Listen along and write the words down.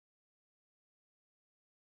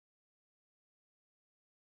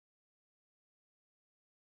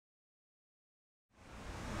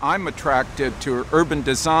I'm attracted to urban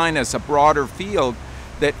design as a broader field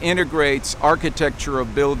that integrates architecture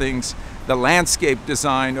of buildings, the landscape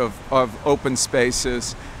design of open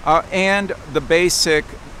spaces, and the basic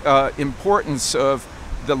importance of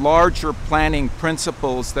the larger planning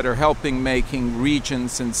principles that are helping making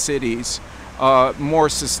regions and cities more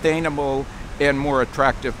sustainable and more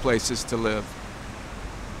attractive places to live.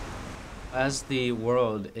 As the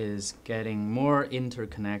world is getting more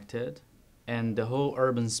interconnected and the whole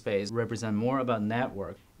urban space represents more about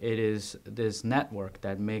network, it is this network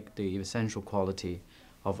that makes the essential quality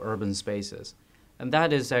of urban spaces. And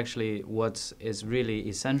that is actually what is really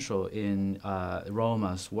essential in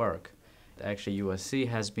Roma's work. Actually, USC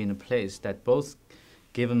has been a place that both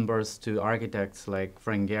given birth to architects like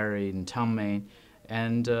Frank Gehry and Tom Main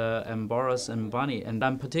and Boris and Bunny. And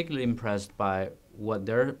I'm particularly impressed by what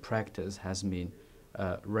their practice has been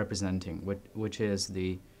representing, which is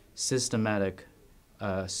the systematic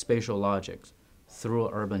spatial logics through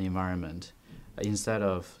urban environment instead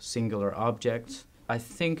of singular objects. I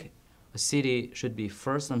think a city should be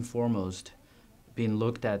first and foremost being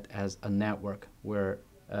looked at as a network where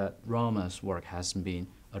Roma's work has been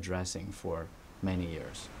addressing for many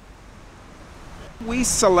years. We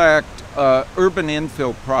select urban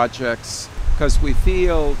infill projects because we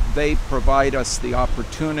feel they provide us the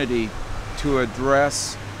opportunity to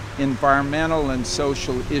address environmental and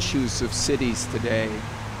social issues of cities today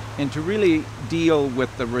and to really deal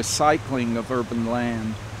with the recycling of urban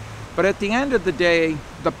land. But at the end of the day,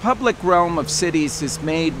 the public realm of cities is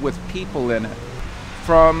made with people in it.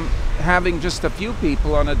 From having just a few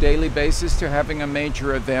people on a daily basis to having a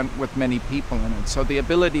major event with many people in it. So the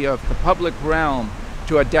ability of the public realm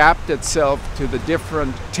to adapt itself to the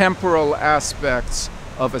different temporal aspects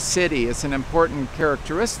of a city is an important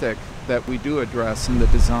characteristic that we do address in the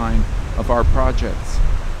design of our projects.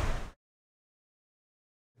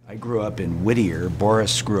 I grew up in Whittier.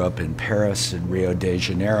 Boris grew up in Paris and Rio de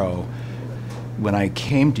Janeiro. When I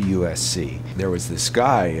came to USC, there was this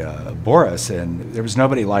guy, Boris, and there was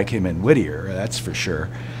nobody like him in Whittier, that's for sure.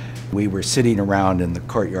 We were sitting around in the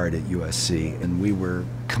courtyard at USC, and we were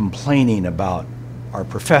complaining about our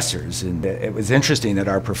professors. And it was interesting that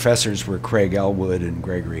our professors were Craig Elwood and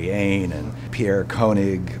Gregory Ain and Pierre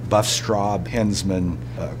Koenig, Buff Straub, Hensman,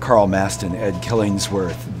 Carl Maston, Ed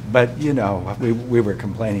Killingsworth. But, you know, we were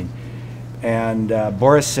complaining. And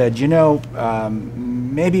Boris said, you know,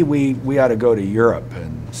 maybe we ought to go to Europe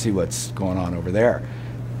and see what's going on over there.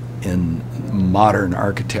 In modern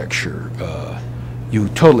architecture, you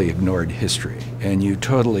totally ignored history, and you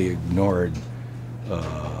totally ignored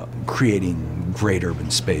creating great urban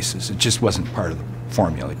spaces. It just wasn't part of the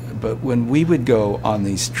formula. But when we would go on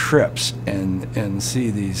these trips and see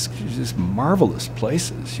these just marvelous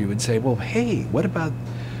places, you would say, well, hey, what about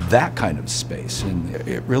that kind of space? And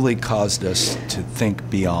it really caused us to think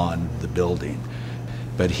beyond the building.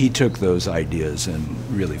 But he took those ideas and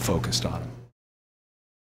really focused on them.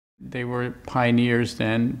 They were pioneers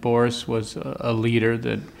then. Boris was a leader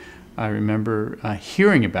that I remember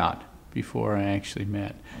hearing about before I actually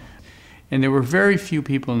met. And there were very few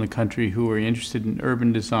people in the country who were interested in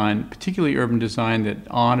urban design, particularly urban design that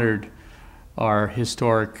honored our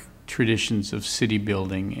historic traditions of city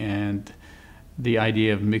building and the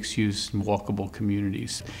idea of mixed-use and walkable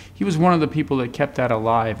communities. He was one of the people that kept that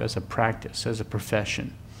alive as a practice, as a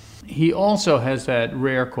profession. He also has that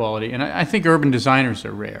rare quality, and I think urban designers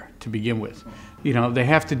are rare to begin with. You know, they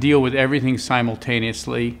have to deal with everything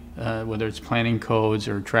simultaneously, whether it's planning codes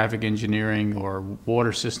or traffic engineering or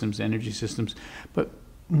water systems, energy systems, but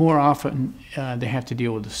more often they have to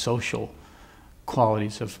deal with the social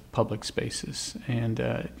qualities of public spaces. And,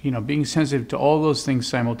 you know, being sensitive to all those things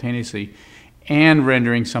simultaneously and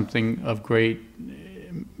rendering something of great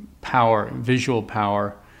power, visual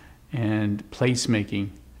power, and placemaking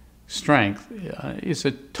strength is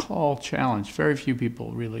a tall challenge. Very few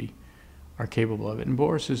people really are capable of it. And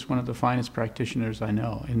Boris is one of the finest practitioners I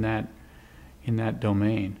know in that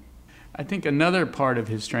domain. I think another part of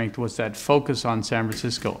his strength was that focus on San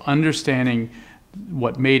Francisco, understanding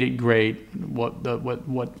what made it great,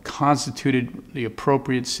 what constituted the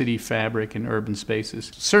appropriate city fabric in urban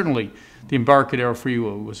spaces. Certainly, the Embarcadero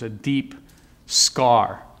Freeway was a deep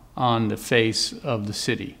scar on the face of the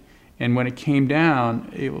city. And when it came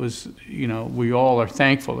down, it was, you know, we all are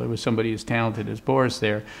thankful there was somebody as talented as Boris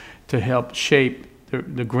there to help shape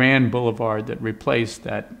the grand boulevard that replaced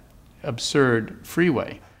that absurd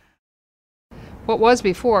freeway. What was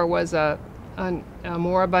before was a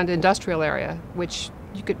moribund industrial area, which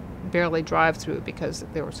you could could barely drive through because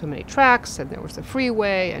there were so many tracks and there was the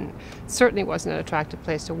freeway, and certainly wasn't an attractive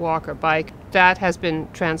place to walk or bike. That has been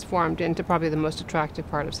transformed into probably the most attractive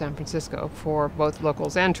part of San Francisco for both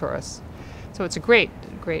locals and tourists. So it's a great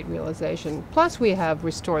realization. Plus, we have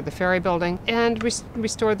restored the ferry building and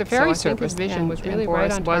restored the ferry service. His vision was really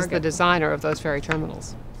right on target. Was the designer of those ferry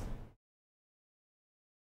terminals.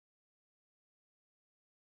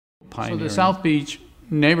 So the South Beach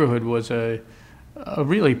neighborhood was a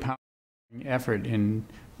really powerful effort in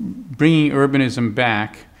bringing urbanism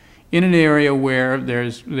back in an area where there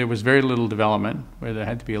was very little development, where there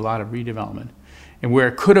had to be a lot of redevelopment, and where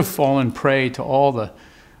it could have fallen prey to all the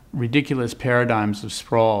ridiculous paradigms of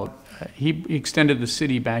sprawl. He extended the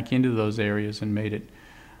city back into those areas and made it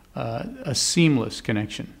a seamless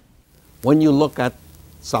connection. When you look at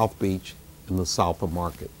South Beach and the South of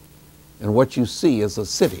Market, and what you see is a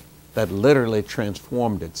city that literally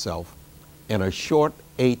transformed itself in a short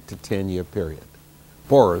 8 to 10 year period.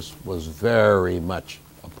 Boris was very much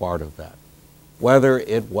a part of that. Whether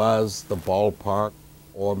it was the ballpark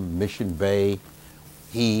or Mission Bay,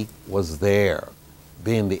 he was there,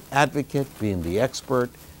 being the advocate, being the expert,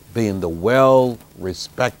 being the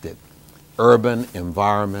well-respected urban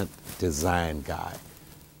environment design guy.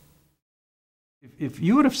 If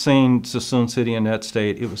you would have seen Suisun City in that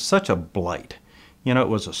state, it was such a blight. You know, it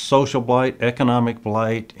was a social blight, economic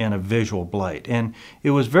blight, and a visual blight. And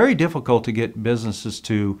it was very difficult to get businesses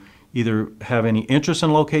to either have any interest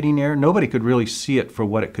in locating there. Nobody could really see it for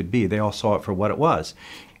what it could be. They all saw it for what it was.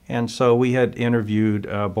 And so we had interviewed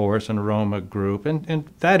Boris and the Roma group, and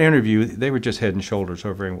that interview, they were just head and shoulders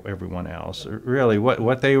over everyone else. Really,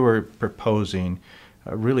 what they were proposing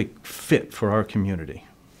really fit for our community.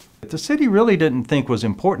 The city really didn't think was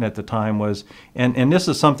important at the time was, and this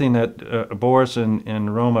is something that Boris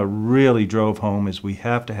and Roma really drove home, is we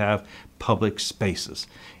have to have public spaces.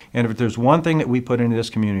 And if there's one thing that we put into this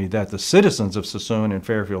community that the citizens of Suisun and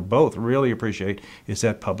Fairfield both really appreciate, is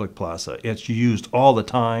that public plaza. It's used all the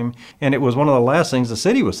time, and it was one of the last things the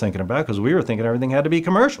city was thinking about, because we were thinking everything had to be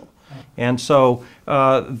commercial. And so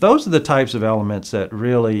those are the types of elements that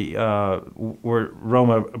really were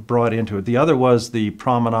Roma brought into it. The other was the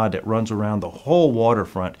promenade that runs around the whole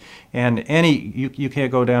waterfront. And you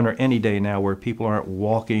can't go down there any day now where people aren't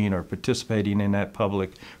walking or participating in that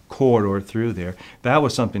public corridor through there. That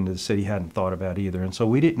was something that the city hadn't thought about either. And so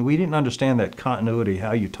we didn't understand that continuity,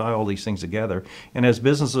 how you tie all these things together. And as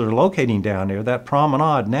businesses are locating down there, that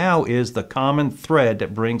promenade now is the common thread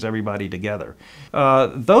that brings everybody together.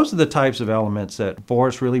 Those are the types of elements that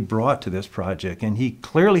Boris really brought to this project, and he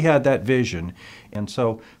clearly had that vision. And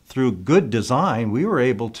so through good design, we were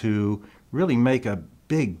able to really make a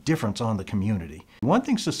big difference on the community. One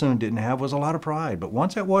thing Suisun didn't have was a lot of pride, but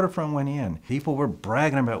once that waterfront went in, people were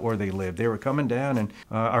bragging about where they lived. They were coming down, and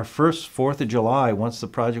our first 4th of July, once the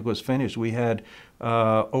project was finished, we had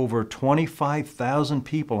over 25,000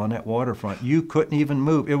 people on that waterfront. You couldn't even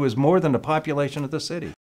move. It was more than the population of the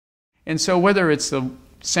city. And so whether it's the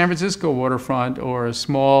San Francisco waterfront or a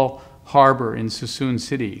small harbor in Suisun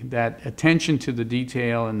City, that attention to the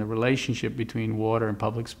detail and the relationship between water and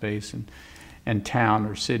public space and town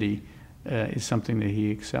or city is something that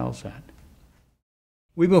he excels at.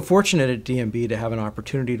 We've been fortunate at DMB to have an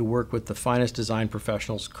opportunity to work with the finest design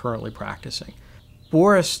professionals currently practicing.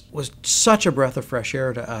 Boris was such a breath of fresh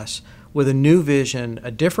air to us, with a new vision,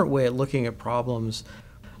 a different way at looking at problems,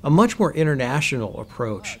 a much more international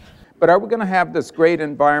approach. But are we going to have this great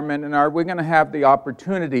environment, and are we going to have the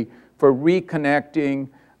opportunity for reconnecting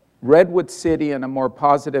Redwood City in a more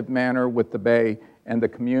positive manner with the Bay and the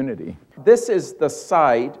community? This is the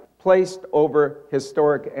site placed over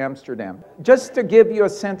historic Amsterdam. Just to give you a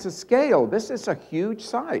sense of scale, this is a huge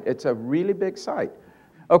site. It's a really big site.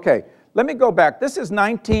 Okay, let me go back. This is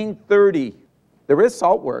 1930. There is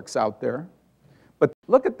salt works out there, but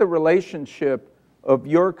look at the relationship of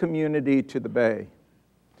your community to the Bay.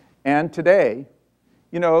 And today,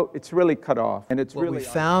 you know, it's really cut off. And it's what really we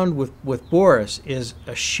found with Boris is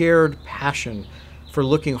a shared passion for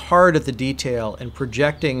looking hard at the detail and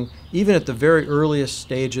projecting, even at the very earliest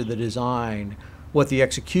stage of the design, what the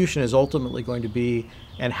execution is ultimately going to be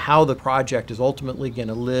and how the project is ultimately going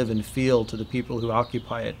to live and feel to the people who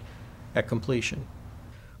occupy it at completion.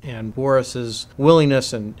 And Boris's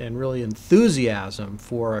willingness and really enthusiasm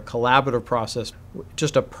for a collaborative process,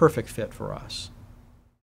 just a perfect fit for us.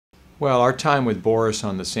 Well, our time with Boris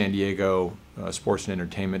on the San Diego Sports and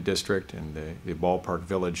Entertainment District and the Ballpark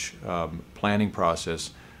Village planning process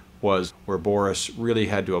was where Boris really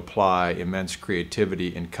had to apply immense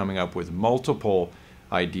creativity in coming up with multiple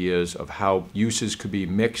ideas of how uses could be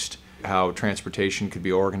mixed, how transportation could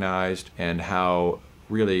be organized, and how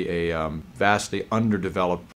really a vastly underdeveloped